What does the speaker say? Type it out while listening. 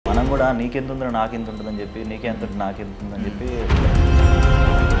కూడా నీకెంత ఉందో నాకెంత ఉంటుందని చెప్పి, నీకెంత నాకెంత ఉందని చెప్పి.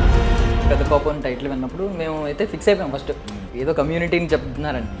 పెద్ద కోపం టైటిల్ విన్నప్పుడు మేము అయితే ఫిక్స్ అయిపోయాం. ఫస్ట్ ఏదో కమ్యూనిటీని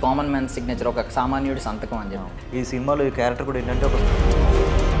చెప్తున్నారండి, కామన్ మ్యాన్ సిగ్నేచర్, ఒక సామాన్యుడి సంతకం అని చెప్పి. ఈ సినిమాలో ఈ క్యారెక్టర్ కూడా ఏంటంటే ఒక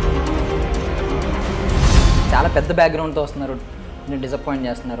చాలా పెద్ద బ్యాక్గ్రౌండ్తో వస్తున్నారు, డిసప్పాయింట్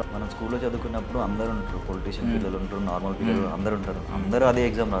చేస్తున్నారు. మనం స్కూల్లో చదువుకున్నప్పుడు అందరూ ఉంటారు, పొలిటీషియన్ పిల్లలు ఉంటారు, నార్మల్ పిల్లలు అందరూ ఉంటారు, అందరూ అదే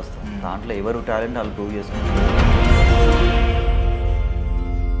ఎగ్జామ్ రాస్తారు. దాంట్లో ఎవరు టాలెంట్ వాళ్ళు ప్రూవ్ చేసుకుంటారు.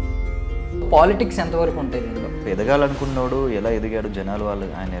 పాలిటిక్స్ ఎంతవరకు ఉంటాయి దీంట్లో? ఎదగాలనుకున్నాడు ఎలా ఎదిగాడు, జనాలు వాళ్ళు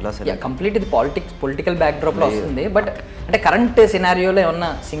ఆయన ఎలా సరే కంప్లీట్ ఇది పొలిటికల్ బ్యాక్డ్రాప్లో వస్తుంది. బట్ అంటే కరెంట్ సినారియోలో ఏమన్నా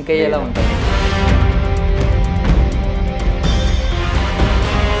సింక్ అయ్యేలా ఉంటుంది.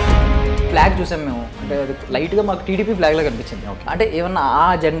 ఫ్లాగ్ చూసాం మేము, అంటే అది లైట్గా మాకు టీడీపీ ఫ్లాగ్లా కనిపించింది. అంటే ఏమన్నా ఆ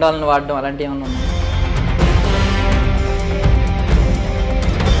జెండాలను వాడడం అలాంటివి ఏమన్నా ఉన్నాయి?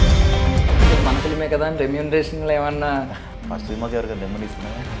 మన ఫిల్మే కదా అని రెమ్యూనరేషన్లో ఏమన్నా ఫస్ట్ సినిమాకి ఎవరికైనా నెమ్మది ఇస్తున్నా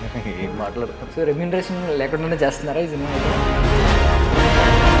ఏం మాట్లాడతారు. సో రెమ్యూనరేషన్ లేకుండానే చేస్తున్నారా ఈ సినిమా?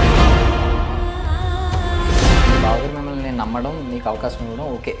 బాగా మిమ్మల్ని నేను నమ్మడం, మీకు అవకాశం ఇవ్వడం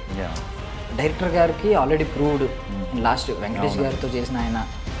ఓకే. డైరెక్టర్ గారికి ఆల్రెడీ ప్రూవ్డ్, లాస్ట్ వెంకటేష్ గారితో చేసిన ఆయన,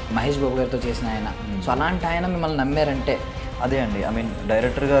 మహేష్ బాబు గారితో చేసిన ఆయన. సో అలాంటి ఆయన మిమ్మల్ని నమ్మారంటే అదే అండి. ఐ మీన్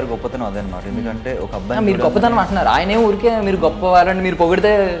డైరెక్టర్ గారు గొప్పతనం అదే అనమాట. ఎందుకంటే ఒక అబ్బాయి మీరు గొప్పతనం అంటున్నారు, ఆయనే ఊరికే మీరు గొప్పవారని మీరు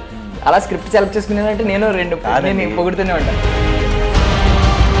పొగిడితే అలా స్క్రిప్ట్ సెలెక్ట్ చేసుకునేదంటే నేను నేను పొగుడుతూనే ఉంటాను.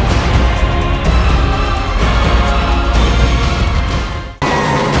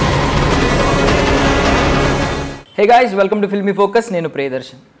 Hey guys, welcome to filmy focus. నేను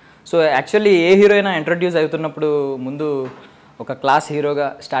ప్రియదర్శన్. సో యాక్చువల్లీ ఏ హీరోయినా ఇంట్రడ్యూస్ అవుతున్నప్పుడు ముందు ఒక క్లాస్ హీరోగా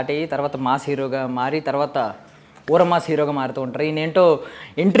స్టార్ట్ అయ్యి తర్వాత మాస్ హీరోగా మారి తర్వాత ఓరమాస్ హీరోగా మారుతూ ఉంటారు. ఈయనేంటో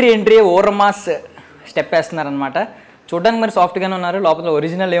ఎంట్రీ ఓరమాస్ స్టెప్ వేస్తున్నారనమాట. చూడడానికి మరి సాఫ్ట్గానే ఉన్నారు, లోపల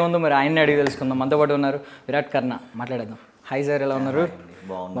ఒరిజినల్ ఏముందో మరి ఆయన్ని అడిగి తెలుసుకుందాం. మనతో పాటు ఉన్నారు విరాట్, కర్ణ. మాట్లాడేద్దాం. హాయ్ సార్, ఎలా ఉన్నారు?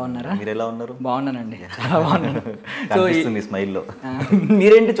 బాగున్నారా? మీరు ఎలా ఉన్నారు? బాగున్నానండి, చాలా బాగున్నాను. సో మీ స్మైల్లో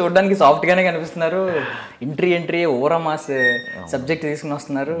మీరేంటి చూడడానికి సాఫ్ట్గానే కనిపిస్తున్నారు, ఎంట్రీ ఓరమాస్ సబ్జెక్ట్ తీసుకుని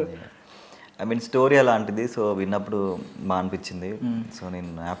వస్తున్నారు. ఐ మీన్ స్టోరీ అలాంటిది. సో విన్నప్పుడు బాగా అనిపించింది. సో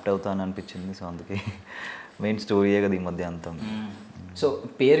నేను యాప్ట్ అవుతాను అనిపించింది. సో అందుకే మెయిన్ స్టోరీయే కదా ఈ మధ్య అంతం. సో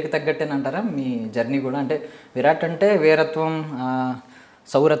పేరుకి తగ్గట్టేనంటారా మీ జర్నీ కూడా? అంటే విరాట్ అంటే వీరత్వం,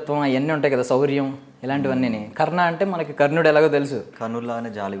 సౌరత్వం అవన్నీ ఉంటాయి కదా, శౌర్యం ఇలాంటివన్నీ. కర్ణ అంటే మనకి కర్ణుడు ఎలాగో తెలుసు, కర్ణుడిలాగానే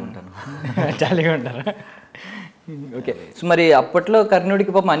జాలీగా ఉంటాను. జాలీగా ఉంటారా? ఓకే. సో మరి అప్పట్లో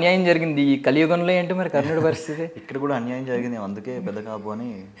కర్ణుడికి పాపం అన్యాయం జరిగింది, ఈ కలియుగంలో ఏంటి మరి కర్ణుడి పరిస్థితి? ఇక్కడ కూడా అన్యాయం జరిగింది, అందుకే పెద్ద కాపు అని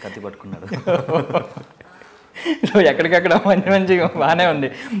కత్తి పట్టుకున్నాడు. సో ఎక్కడికక్కడ మంచిగా బాగానే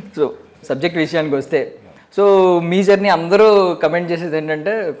ఉంది. సో సబ్జెక్ట్ విషయానికి వస్తే, సో మీ జర్నీ అందరూ కమెంట్ చేసేది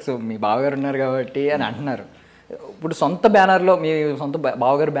ఏంటంటే, సో మీ బావగారు ఉన్నారు కాబట్టి అని అంటున్నారు. ఇప్పుడు సొంత బ్యానర్లో, మీ సొంత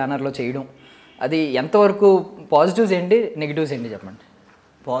బావగారు బ్యానర్లో చేయడం, అది ఎంతవరకు పాజిటివ్స్ ఏంటి, నెగిటివ్స్ ఏంటి చెప్పండి.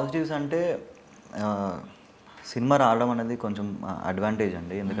 పాజిటివ్స్ అంటే సినిమా రావడం అనేది కొంచెం అడ్వాంటేజ్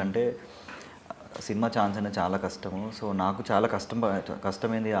అండి. ఎందుకంటే సినిమా ఛాన్స్ అనేది చాలా కష్టము. సో నాకు చాలా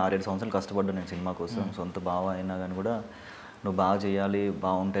కష్టమైంది. 6-7 సంవత్సరాలు కష్టపడ్డాను నేను సినిమా కోసం. సొంత బావ అయినా కానీ కూడా నువ్వు బాగా చేయాలి,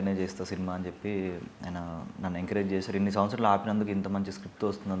 బాగుంటేనే చేస్తావు సినిమా అని చెప్పి ఆయన నన్ను ఎంకరేజ్ చేశారు. ఇన్ని సంవత్సరాలు ఆపినందుకు, ఇంత మంచి స్క్రిప్ట్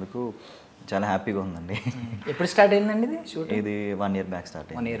వస్తున్నందుకు చాలా హ్యాపీగా ఉందండి. ఎప్పుడు స్టార్ట్ అయిందండి ఇది షూట్? ఇది 1 year బ్యాక్ స్టార్ట్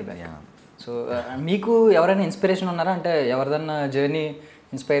అయింది. 1 year బ్యాక్. సో మీకు ఎవరైనా ఇన్స్పిరేషన్ ఉన్నారా? అంటే ఎవరిదన్నా జర్నీ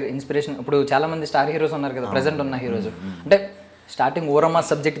ఇన్స్పిరేషన్? ఇప్పుడు చాలామంది స్టార్ హీరోస్ ఉన్నారు కదా, ప్రజెంట్ ఉన్న హీరోస్. అంటే స్టార్టింగ్ ఓరమాస్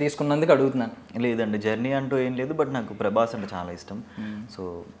సబ్జెక్ట్ తీసుకున్నందుకు అడుగుతున్నాను. లేదండి, జర్నీ అంటూ ఏం లేదు. బట్ నాకు ప్రభాస్ అంటే చాలా ఇష్టం. సో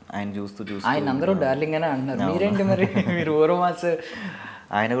ఆయన చూస్తూ ఆయన అందరూ డార్లింగ్ అనే అంటున్నారు, మీరేంటి మరి మీరు ఓరమాస్?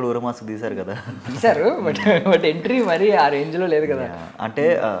 ఆయన కూడా ఓరమాస్ తీశారు కదా. తీశారు, బట్ ఎంట్రీ మరి ఆ రేంజ్లో లేదు కదా. అంటే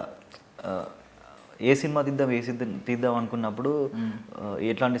ఏ సినిమా తీద్దాం అనుకున్నప్పుడు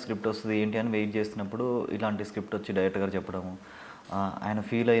ఎట్లాంటి స్క్రిప్ట్ వస్తుంది ఏంటి అని వెయిట్ చేస్తున్నప్పుడు ఇలాంటి స్క్రిప్ట్ వచ్చి డైరెక్టర్ గారు చెప్పడము, ఆయన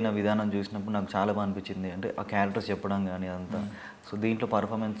ఫీల్ అయిన విధానం చూసినప్పుడు నాకు చాలా బాగా అనిపించింది. అంటే ఆ క్యారెక్టర్స్ చెప్పడం కానీ అదంతా. సో దీంట్లో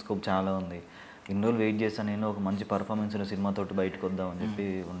పర్ఫార్మెన్స్ స్కోప్ చాలా ఉంది. ఇన్ని రోజులు వెయిట్ చేస్తాను నేను, ఒక మంచి పర్ఫార్మెన్స్ ఉన్న సినిమాతోటి బయటకు వద్దామని చెప్పి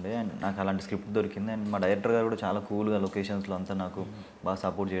ఉండే. అండ్ నాకు అలాంటి స్క్రిప్ట్ దొరికింది. అండ్ మా డైరెక్టర్ గారు కూడా చాలా కూల్గా లొకేషన్స్లో అంతా నాకు బాగా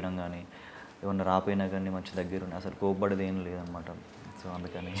సపోర్ట్ చేయడం కానీ, ఏమన్నా రాపోయినా కానీ మంచి దగ్గర ఉండి అసలు కోప్పడేది ఏం లేదనమాట. సో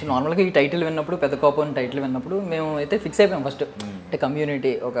అందుకని సో నార్మల్గా ఈ టైటిల్ విన్నప్పుడు, పెద్ద కోపం టైటిల్ విన్నప్పుడు మేము అయితే ఫిక్స్ అయిపోయాం ఫస్ట్. అంటే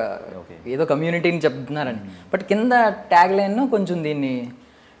కమ్యూనిటీ, ఒక ఏదో కమ్యూనిటీని చెప్తున్నారని. బట్ కింద ట్యాగ్ లైన్ కొంచెం దీన్ని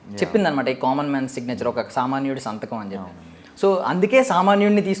చెప్పిందనమాట, ఈ కామన్ మ్యాన్ సిగ్నేచర్, ఒక సామాన్యుడి సంతకం అని చెప్పి. సో అందుకే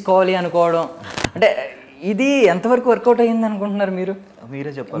సామాన్యుడిని తీసుకోవాలి అనుకోవడం, అంటే ఇది ఎంతవరకు వర్కౌట్ అయ్యింది అనుకుంటున్నారు మీరు?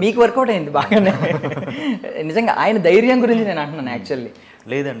 మీరే చెప్పాలి. మీకు వర్కౌట్ అయింది బాగానే. నిజంగా ఆయన ధైర్యం గురించి నేను అంటున్నాను యాక్చువల్లీ.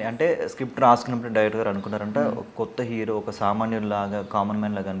 లేదండి, అంటే స్క్రిప్ట్ రాసుకున్నప్పుడు డైరెక్టర్ గారు అనుకున్నారంట ఒక కొత్త హీరో, ఒక సామాన్యులాగా, కామన్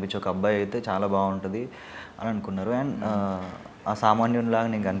మ్యాన్ లాగా కనిపించే ఒక అబ్బాయి అయితే చాలా బాగుంటుంది అని అనుకున్నారు. అండ్ ఆ సామాన్యులాగా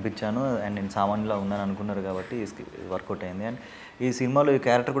నేను కనిపించాను, అండ్ నేను సామాన్యులా ఉన్నాను అనుకున్నారు కాబట్టి వర్కౌట్ అయింది. అండ్ ఈ సినిమాలో ఈ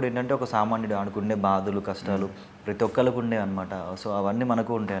క్యారెక్టర్ కూడా ఏంటంటే ఒక సామాన్యుడు, ఆడుకుండే బాధలు కష్టాలు ప్రతి ఒక్కరికి ఉండే అనమాట. సో అవన్నీ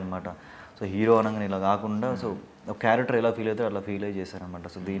మనకు ఉంటాయి అనమాట. సో హీరో అనగానే ఇలా కాకుండా సో ఒక క్యారెక్టర్ ఎలా ఫీల్ అవుతారో అలా ఫీల్ అయ్యి చేశారనమాట.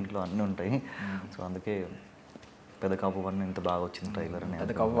 సో దీంట్లో అన్నీ ఉంటాయి. సో అందుకే పెద్ద కాపు 1 ఇంత బాగా వచ్చింది ట్రైలర్ అని.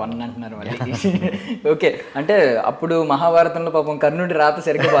 పెద్ద కాపు 1 అంటున్నారు మళ్ళీ. ఓకే, అంటే అప్పుడు మహాభారతంలో పాపం కర్ణుడి రాత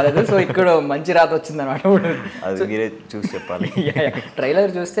సరిగ్గా బాగాలేదు, సో ఇక్కడ మంచి రాత వచ్చింది అనమాట. అది మీరే చూసి చెప్పాలి.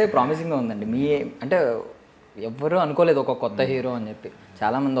 ట్రైలర్ చూస్తే ప్రామిసింగ్గా ఉందండి. అంటే ఎవ్వరూ అనుకోలేదు ఒక కొత్త హీరో అని చెప్పి.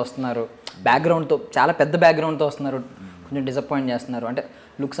 చాలామంది వస్తున్నారు బ్యాక్గ్రౌండ్తో, చాలా పెద్ద బ్యాక్గ్రౌండ్తో వస్తున్నారు, కొంచెం డిసప్పాయింట్ చేస్తున్నారు, అంటే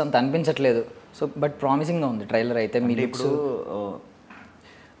లుక్స్ అంత అనిపించట్లేదు. సో బట్ ప్రామిసింగ్గా ఉంది ట్రైలర్ అయితే. మీ లుక్స్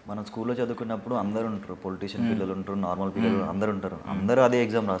మనం స్కూల్లో చదువుకున్నప్పుడు అందరూ ఉంటారు, పొలిటీషియన్ పిల్లలు ఉంటారు, నార్మల్ పిల్లలు అందరూ ఉంటారు, అందరూ అదే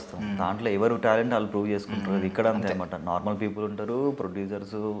ఎగ్జామ్ రాస్తాం. దాంట్లో ఎవరు టాలెంట్ వాళ్ళు ప్రూవ్ చేసుకుంటారు. అది ఇక్కడ అంతే అనమాట. నార్మల్ పీపుల్ ఉంటారు,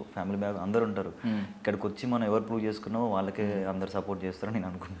 ప్రొడ్యూసర్స్, ఫ్యామిలీ బ్యాక్ అందరూ ఉంటారు. ఇక్కడికి వచ్చి మనం ఎవరు ప్రూవ్ చేసుకున్నామో వాళ్ళకే అందరు సపోర్ట్ చేస్తారని నేను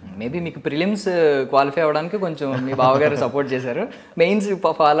అనుకుంటున్నాను. మేబీ మీకు ప్రిలిమ్స్ క్వాలిఫై అవ్వడానికి కొంచెం మీ బావగారు సపోర్ట్ చేశారు, మెయిన్స్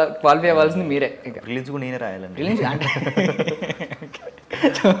క్వాలిఫై అవ్వాల్సింది మీరే. ప్రిలిమ్స్ కూడా నేనే రాయాలండి. ప్రిలిమ్స్ అంటే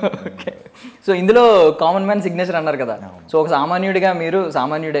సో ఇందులో కామన్ మ్యాన్ సిగ్నేచర్ అన్నారు కదా. సో ఒక సామాన్యుడిగా మీరు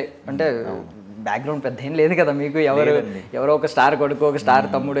సామాన్యుడే అంటే బ్యాక్గ్రౌండ్ పెద్ద ఏం లేదు కదా మీకు, ఎవరో ఒక స్టార్ కొడుకు, ఒక స్టార్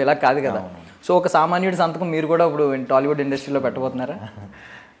తమ్ముడు ఇలా కాదు కదా. సో ఒక సామాన్యుడి సంతకం మీరు కూడా ఇప్పుడు టాలీవుడ్ ఇండస్ట్రీలో పెట్టబోతున్నారా?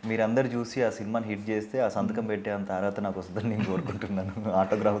 మీరందరూ చూసి ఆ సినిమాని హిట్ చేస్తే ఆ సంతకం పెట్టే అంత అర్హత నాకు వస్తుందని నేను కోరుకుంటున్నాను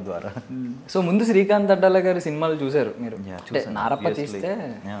ఆటోగ్రాఫ్ ద్వారా. సో ముందు శ్రీకాంత్ అడ్డాల గారి సినిమాలు చూశారు మీరు? నారప్ప తీస్తే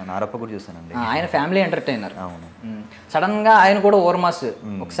నారప్ప కూడా చూసానండి. ఆయన ఫ్యామిలీ ఎంటర్టైనర్. అవును. సడన్ గా ఆయన కూడా ఓవర్మాస్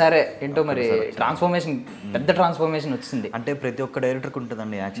ఒకసారి ఏంటో మరి ట్రాన్స్ఫర్మేషన్, పెద్ద ట్రాన్స్ఫర్మేషన్ వచ్చింది. అంటే ప్రతి ఒక్క డైరెక్టర్కి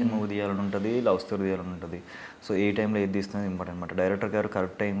ఉంటుందండి, యాక్షన్ మూవీ తీయాలని ఉంటుంది, లవ్ స్టోరీ తీయాలని ఉంటుంది. సో ఏ టైంలో ఏది తీస్తున్నది ఇంపార్టెంట్ అనమాట. డైరెక్టర్ గారు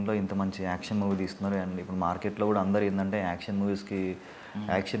కరెక్ట్ టైంలో ఇంత మంచి యాక్షన్ మూవీ తీస్తున్నారు. అండ్ ఇప్పుడు మార్కెట్లో కూడా అందరు ఏంటంటే యాక్షన్ మూవీస్కి,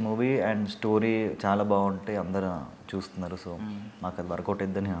 యాక్షన్ మూవీ అండ్ స్టోరీ చాలా బాగుంటాయి, అందరూ చూస్తున్నారు. సో మాకు అది వర్కౌట్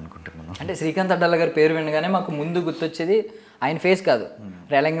అయిద్దని నేను అనుకుంటున్నాను. అంటే శ్రీకాంత్ అడ్డాల గారి పేరు వినగానే మాకు ముందు గుర్తొచ్చేది ఆయన ఫేస్ కాదు,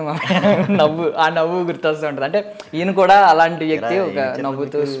 రేలంగి నవ్వు, ఆ నవ్వు గుర్తొస్తూ ఉంటుంది. అంటే ఈయన కూడా అలాంటి వ్యక్తి, ఒక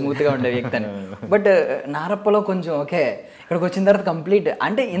నవ్వుతూ స్మూత్గా ఉండే వ్యక్తి అని. బట్ నారప్పలో కొంచెం ఓకే, ఇక్కడికి వచ్చిన తర్వాత కంప్లీట్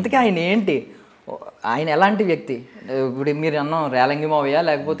అంటే ఇంతకీ ఆయన ఏంటి, ఆయన ఎలాంటి వ్యక్తి? ఇప్పుడు మీరు అన్నాం రేలంగి మావయ్య,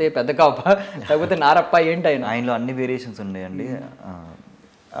 లేకపోతే పెద్ద కాప, లేకపోతే నారప్ప, ఏంటి ఆయన? ఆయనలో అన్ని వేరియేషన్స్ ఉన్నాయండి.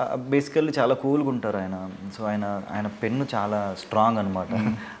 బేసికల్లీ చాలా కూల్గా ఉంటారు ఆయన. సో ఆయన పెన్ను చాలా స్ట్రాంగ్ అనమాట,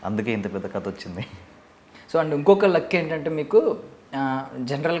 అందుకే ఇంత పెద్ద కథ వచ్చింది. సో అండ్ ఇంకొక లక్ ఏంటంటే మీకు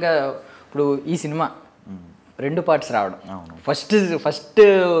జనరల్గా ఇప్పుడు ఈ సినిమా 2 పార్ట్స్ రావడం, ఫస్ట్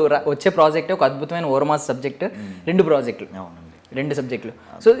వచ్చే ప్రాజెక్ట్ ఒక అద్భుతమైన ఓవర్మాస్ సబ్జెక్ట్, 2 ప్రాజెక్టులు, 2 సబ్జెక్టులు.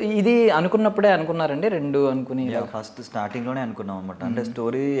 సో ఇది అనుకున్నప్పుడే అనుకున్నారండి? 2 అనుకుని ఫస్ట్ స్టార్టింగ్లోనే అనుకున్నాం అనమాట. అంటే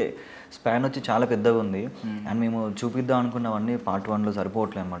స్టోరీ స్పాన్ వచ్చి చాలా పెద్దగా ఉంది అండ్ మేము చూపిద్దాం అనుకున్నవన్నీ పార్ట్ 1లో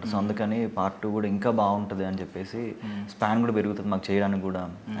సరిపోవట్లేదు అనమాట. సో అందుకని పార్ట్ 2 కూడా ఇంకా బాగుంటుంది అని చెప్పేసి, స్పాన్ కూడా పెరుగుతుంది మాకు చేయడానికి కూడా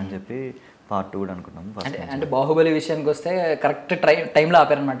అని చెప్పి పార్ట్ 2 కూడా అనుకున్నాం. అంటే బాహుబలి విషయానికి వస్తే కరెక్ట్ టైంలో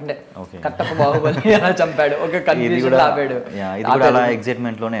ఆపారనమాట. అంటే కట్టప్ప బాహుబలి ఎలా చంపాడు, ఒక కన్ఫ్యూజన్ ఆపాడు. ఇది కూడా అలా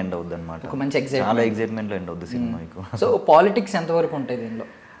ఎగ్జైట్మెంట్లోనే ఎండ్ అవుద్ది అనమాట. ఒక మంచి చాలా ఎగ్జైట్మెంట్లో ఎండ్ అవుద్ది సినిమా మీకు. సో పాలిటిక్స్ ఎంతవరకు ఉంటాయి దీనిలో?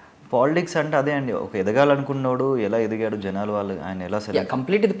 పాలిటిక్స్ అంటే అదే అండి, ఒక ఎదగాలనుకున్నాడు ఎలా ఎదిగాడు, జనాలు వాళ్ళు ఆయన ఎలా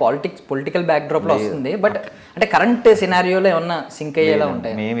కంప్లీట్ ఇది పొలిటికల్ బ్యాక్డ్రాప్లో వస్తుంది. బట్ అంటే కరెంట్ సినారియోలో ఏమన్నా సింక్ అయ్యేలా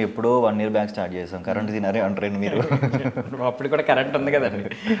ఉంటాయి. మేము ఎప్పుడో 1 year బ్యాక్ స్టార్ట్ చేసాం కరెంట్ సినారియో అంటారండి మీరు. అప్పుడు కూడా కరెంట్ ఉంది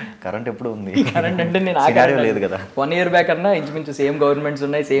కదండి. కరెంట్ ఎప్పుడు ఉంది? కరెంట్ అంటే నేను సినారియో లేదు కదా. 1 year బ్యాక్ అన్నా ఇంచుమించు సేమ్ గవర్నమెంట్స్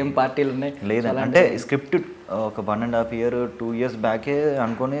ఉన్నాయి, సేమ్ పార్టీలు ఉన్నాయి. లేదండి, అంటే స్క్రిప్ట్ ఒక 1.5 year 2 years బ్యాకే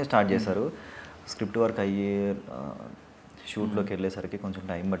అనుకొని స్టార్ట్ చేశారు. స్క్రిప్ట్ వర్క్ అయ్యి షూట్లోకి వెళ్ళేసరికి కొంచెం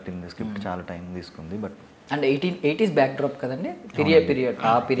టైం పట్టింది, స్క్రిప్ట్ చాలా టైం తీసుకుంది. బట్ అండ్ 80s బ్యాక్డ్రాప్ కదండి, పీరియడ్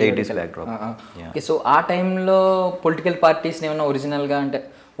ఆ period 80s backdrop. Okay, so ఆ టైంలో పొలిటికల్ పార్టీస్ని ఏమన్నా ఒరిజినల్గా అంటే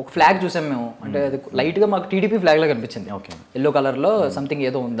ఒక ఫ్లాగ్ చూసాం మేము, అంటే అది లైట్గా మాకు టీడీపీ ఫ్లాగ్లా కనిపించింది. ఓకే, ఎల్లో కలర్లో సంథింగ్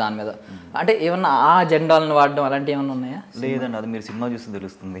ఏదో ఉంది దాని మీద. అంటే ఏమన్నా ఆ జెండాలను వాడడం అలాంటివి ఏమన్నా ఉన్నాయా? లేదండి, అది మీరు సినిమా చూస్తే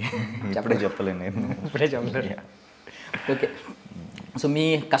తెలుస్తుంది. ఇప్పుడే చెప్పలేను నేను. ఇప్పుడే చెప్పలేదు. ఓకే, సో మీ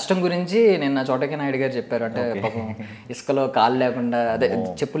కష్టం గురించి నిన్న చోటకి నాయుడు గారు చెప్పారు. అంటే పాపం ఇసుకలో కాలు లేకుండా, అదే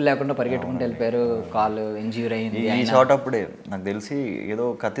చెప్పులు లేకుండా పరిగెట్టుకుంటూ వెళ్ళిపోయారు, కాలు ఇంజ్యూర్ అయింది. ఈ షాట్ అప్పుడే నాకు తెలిసి ఏదో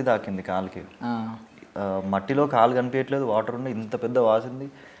కత్తి తాకింది కాలుకి, మట్టిలో కాలు కనిపించట్లేదు, వాటర్ ఉండి ఇంత పెద్ద వాసింది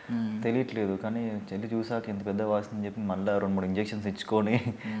తెలియట్లేదు. కానీ చెల్లి చూసాక ఇంత పెద్ద వాసిందని చెప్పి మళ్ళీ 2-3 ఇంజెక్షన్స్ ఇచ్చుకొని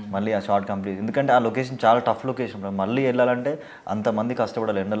మళ్ళీ ఆ షాట్ కంప్లీట్. ఎందుకంటే ఆ లొకేషన్ చాలా టఫ్ లొకేషన్, మళ్ళీ వెళ్ళాలంటే అంతమంది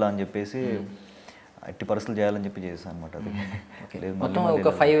కష్టపడాలి ఎండలా అని చెప్పేసి ఎట్టి పరిస్థితులు చేయాలని చెప్పి చేస్తాను అనమాట. అది మొత్తం ఒక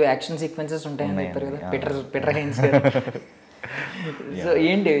 5 యాక్షన్ సీక్వెన్సెస్ ఉంటాయని చెప్పారు కదా పీటర్ హైన్స్ గారు. సో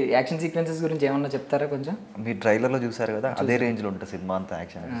ఏంటి యాక్షన్ సీక్వెన్సెస్ గురించి ఏమన్నా చెప్తారా కొంచెం? మీరు ట్రైలర్లో చూసారు కదా, అదే రేంజ్లో ఉంటుంది సినిమా అంతా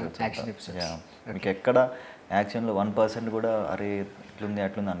యాక్షన్. మీకు ఎక్కడ యాక్షన్లో 1% కూడా అరే ఇట్లుంది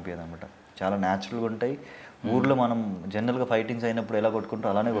అట్లుంది అనిపించదు అనమాట. చాలా న్యాచురల్గా ఉంటాయి. ఊర్లో మనం జనరల్గా ఫైటింగ్స్ అయినప్పుడు ఎలా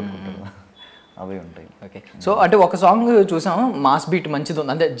కొట్టుకుంటాం అలానే కొట్టుకుంటాం. అవే ఉంటాయి. ఓకే. సో అంటే ఒక సాంగ్ చూసాం, మాస్ బీట్ మంచిది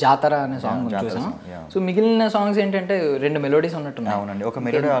ఉంది, అంటే జాతర అనే సాంగ్ చూసాం. సో మిగిలిన సాంగ్స్ ఏంటంటే 2 మెలోడీస్ ఉన్నట్టున్నాయి. అవునండి, ఒక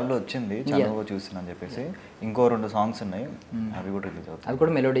మెలోడీ ఆల్లో వచ్చింది చనువుగా చూస్తున్నాను చెప్పేసి, ఇంకో 2 సాంగ్స్ ఉన్నాయి, అవి కూడా రిలీజ్ అవుతాయి. అవి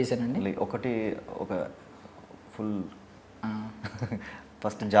కూడా మెలోడీసేనండి? ఒకటి ఒక ఫుల్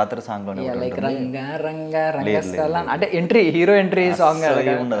ఫస్ట్ జాతర సాంగ్ లోనే అంటే ఎంట్రీ, హీరో ఎంట్రీ సాంగ్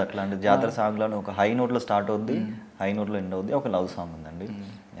ఉండదు అట్లా. అంటే జాతర సాంగ్ లోనే ఒక హై నోట్ లో స్టార్ట్ అవుద్ది, హై నోట్ లో ఎండ్ అవుద్ది, ఒక లవ్ సాంగ్ ఉందండి,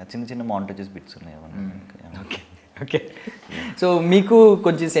 చిన్న చిన్న మాంటేజెస్ బిట్స్ ఉన్నాయి అవన్నీ. ఓకే. సో మీకు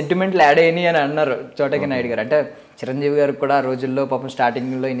కొంచెం సెంటిమెంట్లు యాడ్ అయినాయి అని అన్నారు చోటకి నాయుడు గారు. అంటే చిరంజీవి గారికి కూడా ఆ రోజుల్లో పాపం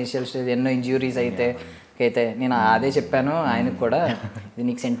స్టార్టింగ్లో ఇనిషియల్ స్టేజ్ ఎన్నో ఇంజ్యూరీస్ అయితే నేను అదే చెప్పాను ఆయనకు కూడా, ఇది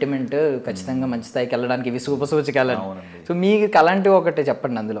నీకు సెంటిమెంట్ ఖచ్చితంగా మంచి స్థాయికి వెళ్ళడానికి ఇవి సూచకాలని. సో మీకు అలాంటివి ఒకటి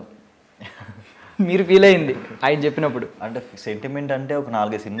చెప్పండి అందులో మీరు ఫీల్ అయింది ఆయన చెప్పినప్పుడు. అంటే సెంటిమెంట్ అంటే ఒక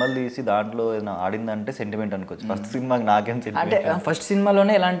 4-5 సినిమాలు తీసి దాంట్లో ఏదైనా ఆడిందంటే సెంటిమెంట్ అనుకోవచ్చు. ఫస్ట్ సినిమాకి నాకేం అంటే ఫస్ట్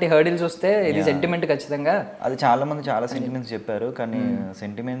సినిమాలోనే ఇలాంటి హర్డిల్స్ వస్తే ఇది సెంటిమెంట్ ఖచ్చితంగా. అది చాలా మంది చాలా సెంటిమెంట్స్ చెప్పారు, కానీ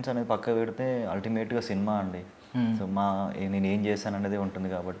సెంటిమెంట్స్ అనేది పక్క పెడితే అల్టిమేట్గా సినిమా అండి. సో నేను ఏం చేశాను అనేది ఉంటుంది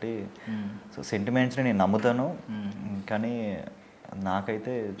కాబట్టి, సో సెంటిమెంట్స్ని నేను నమ్ముతాను, కానీ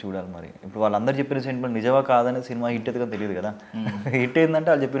నాకైతే చూడాలి మరి. ఇప్పుడు వాళ్ళందరూ చెప్పిన సెంటిమెంట్ నిజమా కాదనేది సినిమా హిట్ అయితే తెలియదు కదా. హిట్ ఏంటంటే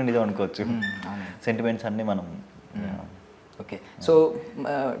వాళ్ళు చెప్పిన నిజం అనుకోవచ్చు. సెంటిమెంట్స్ అన్నీ మనం. ఓకే. సో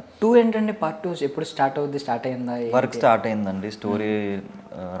 2 ఏంటంటే పార్ట్ 2 ఎప్పుడు స్టార్ట్ అవుద్ది, స్టార్ట్ అయిందా? వర్క్ స్టార్ట్ అయిందండి, స్టోరీ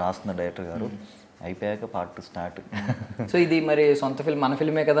రాస్తున్న డైరెక్టర్ గారు, అయిపోయాక పార్ట్ 2 స్టార్ట్. సో ఇది మరి సొంత ఫిల్మ్, మన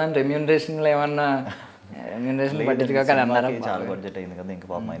ఫిల్మే కదా అని రెమ్యూనరేషన్లో ఏమన్నా పట్టించుకోక అన్నారా? చాలా బడ్జెట్ అయింది కదా, ఇంకా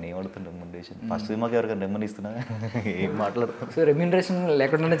పాపం ఆయన ఏమడుతుంది రెమ్యూనరేషన్. ఫస్ట్ సినిమాకి ఎవరికైనా రెమ్యూన్ ఇస్తున్నా ఏం మాట్లాడుతున్నారు. సో రెమ్యూనరేషన్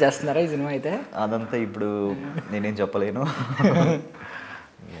లేకుండానే చేస్తున్నారా ఈ సినిమా అయితే? అదంతా ఇప్పుడు నేనేం చెప్పలేను.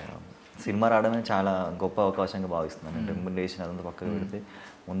 సినిమా రావడమే చాలా గొప్ప అవకాశంగా భావిస్తున్నాను. రెమ్యూనరేషన్ అదంతా పక్కకు పెడితే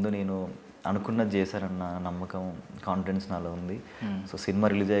ముందు నేను అనుకున్నది చేశారన్న నమ్మకం, కాన్ఫిడెన్స్ నాలో ఉంది. సో సినిమా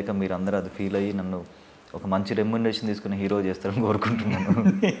రిలీజ్ అయ్యాక మీరు అందరూ అది ఫీల్ అయ్యి నన్ను ఒక మంచి రెమ్యూనరేషన్ తీసుకుని హీరో చేస్తారని కోరుకుంటున్నాను.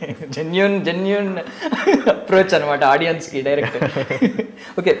 జెన్యూన్ అప్రోచ్ అనమాట ఆడియన్స్కి డైరెక్ట్.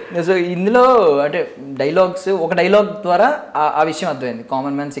 ఓకే. సో ఇందులో అంటే డైలాగ్స్, ఒక డైలాగ్ ద్వారా ఆ విషయం అర్థమైంది,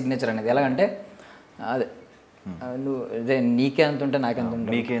 కామన్ మ్యాన్ సిగ్నేచర్ అనేది. ఎలాగంటే అదే నువ్వు అదే నీకే ఎంత ఉంటే నాకెంత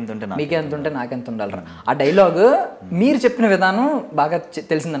ఉండాలి, మీకే ఎంత ఉంటే నాకెంత ఉండాలరా. ఆ డైలాగ్ మీరు చెప్పిన విధానం బాగా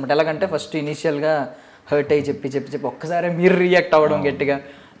తెలిసిందనమాట. ఎలాగంటే ఫస్ట్ ఇనీషియల్గా హర్ట్ అయ్యి చెప్పి ఒక్కసారి మీరు రియాక్ట్ అవ్వడం గట్టిగా.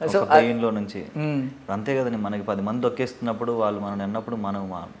 సో పెయిన్లో నుంచి అంతే కదండి, మనకి 10 మంది దొక్కేస్తున్నప్పుడు వాళ్ళు మనం అన్నప్పుడు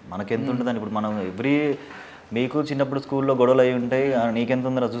మనకెంత ఉంటుందని. ఇప్పుడు మనం మీకు చిన్నప్పుడు స్కూల్లో గొడవలు అయి ఉంటాయి, నీకెంత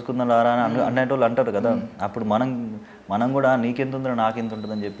ఉందో చూసుకుందాం రారా అని అనేటోళ్ళు అంటారు కదా. అప్పుడు మనం కూడా నీకెంత ఉందో నాకెంత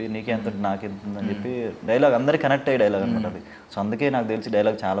ఉంటుందని చెప్పి, నీకెంత ఉంటుంది నాకెంత ఉందని చెప్పి డైలాగ్ అందరికీ కనెక్ట్ అయ్యే డైలాగ్ అనమాట అది. సో అందుకే నాకు తెలిసి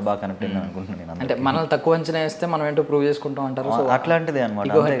డైలాగ్ చాలా బాగా కనెక్ట్ అయింది అనుకుంటున్నాను నేను. అంటే మనల్ని తక్కువ అంచనా వేస్తే మనం ఏంటో ప్రూవ్ చేసుకుంటాం అంటారు. సో అట్లాంటిదే అనమాట,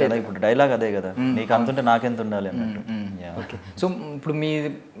 అంతే కదా. ఇప్పుడు డైలాగ్ అదే కదా, నీకు అంత ఉంటే నాకెంత ఉండాలి అన్నట్టు. సో ఇప్పుడు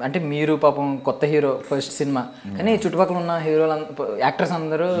అంటే మీరు పాపం కొత్త హీరో, ఫస్ట్ సినిమా, కానీ చుట్టుపక్కల ఉన్న హీరోలు యాక్టర్స్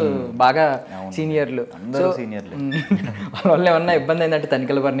అందరూ బాగా సీనియర్లు. వాళ్ళ ఏమన్నా ఇబ్బంది అయిందంటే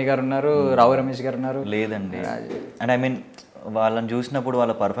తనిఖీల భరణి గారు ఉన్నారు, రావు రమేష్ గారు ఉన్నారు. లేదండి, అండ్ ఐ మీన్ వాళ్ళని చూసినప్పుడు,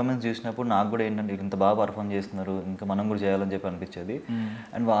 వాళ్ళ పర్ఫార్మెన్స్ చూసినప్పుడు నాకు కూడా ఏంటంటే ఇంత బాగా పర్ఫామ్ చేస్తున్నారు, ఇంకా మనం కూడా చేయాలని చెప్పి అనిపించేది.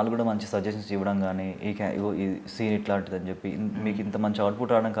 అండ్ వాళ్ళు కూడా మంచి సజెషన్స్ ఇవ్వడం కానీ, ఈ సీన్ ఇట్లాంటిది అని చెప్పి, మీకు ఇంత మంచి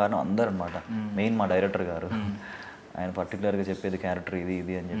అవుట్పుట్ రావడం కారణం అందరూ అనమాట. మెయిన్ మా డైరెక్టర్ గారు, ఆయన పర్టికులర్గా చెప్పేది క్యారెక్టర్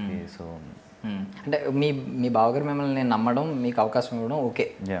ఇది అని చెప్పి. సో అంటే మీ బావగారు మిమ్మల్ని నేను నమ్మడం, మీకు అవకాశం ఇవ్వడం ఓకే.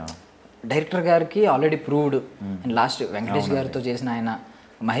 డైరెక్టర్ గారికి already proved, and last Venkatesh గారితో చేసిన ఆయన,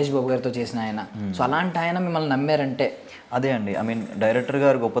 మహేష్ బాబు గారితో చేసిన ఆయన, సో అలాంటి ఆయన మిమ్మల్ని నమ్మారంటే అదే అండి. ఐ మీన్ డైరెక్టర్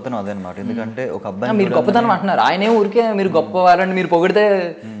గారు గొప్పతనం అదే అనమాట. ఎందుకంటే ఒక అబ్బాయి, మీరు గొప్పతనం అంటున్నారు, ఆయనే ఊరికే మీరు గొప్ప వాళ్ళని మీరు పొగిడితే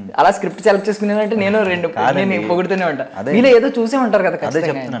అలా స్క్రిప్ట్ సెలెక్ట్ చేసుకునేదంటే నేను పొగిడితేనే ఉంటా. మీరు ఏదో చూసే ఉంటారు కదా. అదే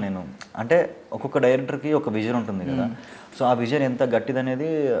చెప్తున్నా నేను, అంటే ఒక్కొక్క డైరెక్టర్కి ఒక విజన్ ఉంటుంది కదా. సో ఆ విజన్ ఎంత గట్టిదనేది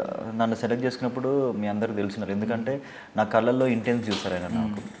నన్ను సెలెక్ట్ చేసుకున్నప్పుడు మీ అందరికి తెలుసున్నారు. ఎందుకంటే నా కళ్ళల్లో ఇంటెన్స్ చూస్తారు ఆయన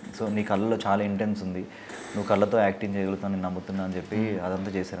నాకు. సో నీ కళ్ళలో చాలా ఇంటెన్స్ ఉంది, నువ్వు కళ్ళతో యాక్టింగ్ చేయగలుగుతావు, నేను నమ్ముతున్నా అని చెప్పి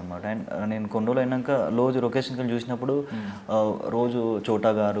అదంతా చేశారనమాట. అండ్ నేను కొన్ని రోజులు అయినాక రోజు లొకేషన్కి చూసినప్పుడు రోజు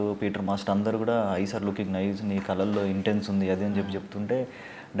చోటా గారు, పీటర్ మాస్టర్ అందరూ కూడా ఐస్ ఆర్ లుకింగ్ నైస్, నీ కళ్ళల్లో ఇంటెన్స్ ఉంది అది అని చెప్పి చెప్తుంటే,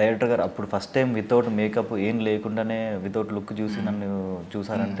 డైరెక్టర్ గారు అప్పుడు ఫస్ట్ టైం వితౌట్ మేకప్ ఏం లేకుండానే వితౌట్ లుక్ చూసి నన్ను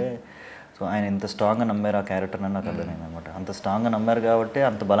చూసారంటే, సో ఆయన ఎంత స్ట్రాంగ్గా నమ్మారు ఆ క్యారెక్టర్ అని నాకు అర్థమైంది అనమాట. అంత స్ట్రాంగ్గా నమ్మారు కాబట్టి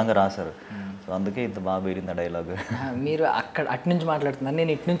అంత బలంగా రాశారు. సో అందుకే ఇంత బాగా పేరింది ఆ డైలాగ్. మీరు అటు నుంచి మాట్లాడుతున్నారు,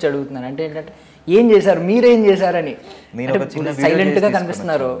 నేను ఇటు నుంచి అడుగుతున్నాను. అంటే ఏంటంటే ఏం చేశారు, మీరేం చేశారని సైలెంట్గా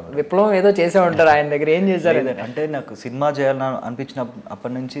కనిపిస్తున్నారు. విప్లవం ఏదో చేసే ఉంటారు ఆయన దగ్గర, ఏం చేశారు అంటే నాకు సినిమా చేయాలని అనిపించిన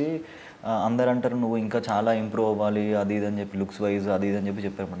అప్పటి నుంచి అందరు అంటారు నువ్వు ఇంకా చాలా ఇంప్రూవ్ అవ్వాలి అది ఇది అని చెప్పి, లుక్స్ వైజ్ అది ఇది అని చెప్పి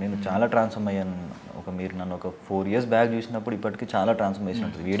చెప్పారు. నేను చాలా ట్రాన్స్ఫార్మ్ అయ్యాను. మీరు నన్ను ఒక 4 years బ్యాక్ చూసినప్పుడు ఇప్పటికీ చాలా ట్రాన్స్ఫర్మేషన్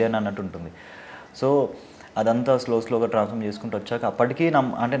ఉంటుంది, వీడియో అన్నట్టు ఉంటుంది. సో అదంతా స్లోగా ట్రాన్స్ఫార్మ్ చేసుకుంటూ వచ్చాక అప్పటికీ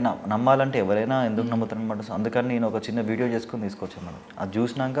అంటే నమ్మాలంటే ఎవరైనా ఎందుకు నమ్ముతారు అనమాట. అందుకని నేను ఒక చిన్న వీడియో చేసుకుని తీసుకొచ్చాను మేడం. అది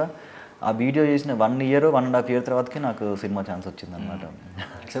చూసినాక ఆ వీడియో చేసిన 1 year 1.5 year తర్వాతకి నాకు సినిమా ఛాన్స్ వచ్చింది అనమాట.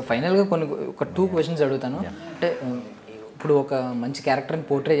 సో ఫైనల్గా ఒక 2 questions అడుగుతాను. అంటే ఇప్పుడు ఒక మంచి క్యారెక్టర్ని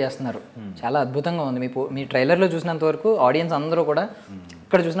పోర్ట్రే చేస్తున్నారు, చాలా అద్భుతంగా ఉంది. మీ ట్రైలర్లో చూసినంత వరకు ఆడియన్స్ అందరూ కూడా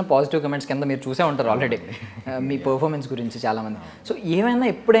ఇక్కడ చూసిన పాజిటివ్ కమెంట్స్ కింద మీరు చూసే ఉంటారు ఆల్రెడీ మీ పర్ఫార్మెన్స్ గురించి చాలామంది. సో ఏమైనా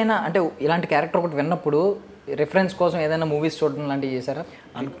ఎప్పుడైనా అంటే ఇలాంటి క్యారెక్టర్ ఒకటి విన్నప్పుడు రిఫరెన్స్ కోసం ఏదైనా మూవీస్ చూడడం లాంటివి చేశారా?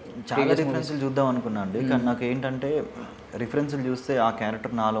 చాలా రిఫరెన్స్లు చూద్దాం అనుకున్నా అండి, కానీ నాకు ఏంటంటే రిఫరెన్స్లు చూస్తే ఆ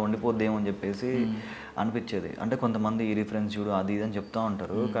క్యారెక్టర్ నాలో ఉండిపోద్దేమో అని చెప్పేసి అనిపించేది. అంటే కొంతమంది ఈ రిఫరెన్స్ చూడు అది ఇది అని చెప్తూ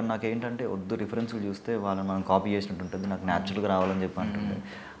ఉంటారు, కానీ నాకేంటంటే వద్దు, రిఫరెన్స్లు చూస్తే వాళ్ళని మనం కాపీ చేసినట్టు ఉంటుంది, నాకు న్యాచురల్గా రావాలని చెప్పి అంటుండే.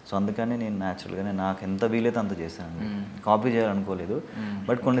 సో అందుకని నేను న్యాచురల్గానే నాకు ఎంత వీలైతే అంత చేశాను, కాపీ చేయాలనుకోలేదు.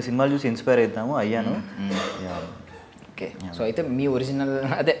 బట్ కొన్ని సినిమాలు చూసి ఇన్స్పైర్ అయ్యాను. ఓకే, సో అయితే మీ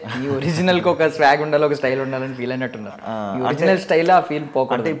ఒరిజినల్కి ఒక స్వాగ్ ఉండాలి, ఒక స్టైల్ ఉండాలని ఫీల్ అయినట్టున్నారు. ఒరిజినల్ స్టైల్ ఆ ఫీల్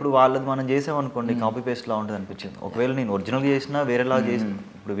పోకుండా. అంటే ఇప్పుడు వాళ్ళది మనం చేసామనుకోండి కాపీ పేస్ట్లా ఉంటుంది అనిపించింది. ఒకవేళ నేను ఒరిజినల్గా చేసినా వేరేలా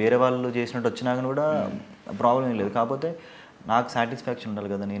ఇప్పుడు వేరే వాళ్ళు చేసినట్టు వచ్చినా కానీ కూడా ప్రాబ్లం ఏం లేదు. కాకపోతే నాకు సాటిస్ఫాక్షన్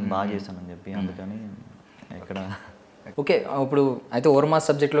ఉండాలి కదా, నేను బాగా చేశానని చెప్పి, అందుకని ఇక్కడ. ఓకే, ఇప్పుడు అయితే ఓవర్మాస్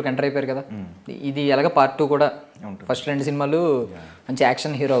సబ్జెక్ట్లోకి ఎంటర్ అయిపోయారు కదా, ఇది ఎలాగ Part 2 కూడా. ఫస్ట్ 2 సినిమాలు మంచి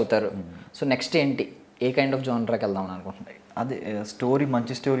యాక్షన్ హీరో అవుతారు. సో నెక్స్ట్ ఏంటి, ఏ కైండ్ ఆఫ్ జానర్కి వెళ్దామని అనుకుంటున్నాయి? అదే స్టోరీ,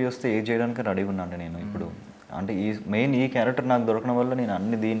 మంచి స్టోరీ వస్తే ఏ చేయడానికి రెడీ ఉన్నాను నేను ఇప్పుడు. అంటే ఈ క్యారెక్టర్ నాకు దొరకడం వల్ల నేను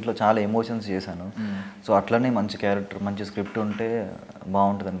అన్ని దీంట్లో చాలా ఎమోషన్స్ చేశాను. సో అట్లనే మంచి క్యారెక్టర్, మంచి స్క్రిప్ట్ ఉంటే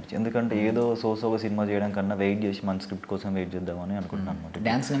బాగుంటుంది అనిపించింది. ఎందుకంటే ఏదో సోగా సినిమా చేయడం కన్నా వెయిట్ చేసి మంచి స్క్రిప్ట్ కోసం వెయిట్ చేద్దామని అనుకుంటున్నాను అనమాట.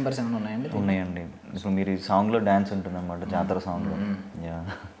 డాన్స్ నెంబర్స్ ఏమైనా ఉన్నాయండి? ఉన్నాయండి. ఇప్పుడు మీరు ఈ సాంగ్లో డ్యాన్స్ ఉంటుంది అనమాట, జాతర సాంగ్లో.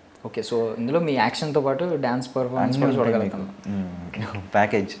 ఓకే, సో ఇందులో మీ యాక్షన్తో పాటు డ్యాన్స్ పర్ఫార్మెన్స్ కూడా చూడగలుగుతాం.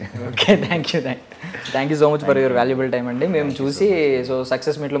 Package. Okay, thank you so much for your valuable time అండి. మేము చూసి సో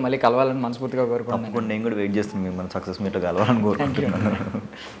సక్సెస్ మీట్లో మళ్ళీ కలవాలని మనస్ఫూర్తిగా కోరుకుంటున్నాను. నేను కూడా వెయిట్ చేస్తున్నాను మిమ్మల్ని సక్సెస్ మీట్లో కలవాలని కోరుకుంటున్నాను.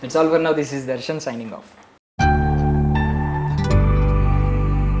 It's all for now. This is Darshan signing off.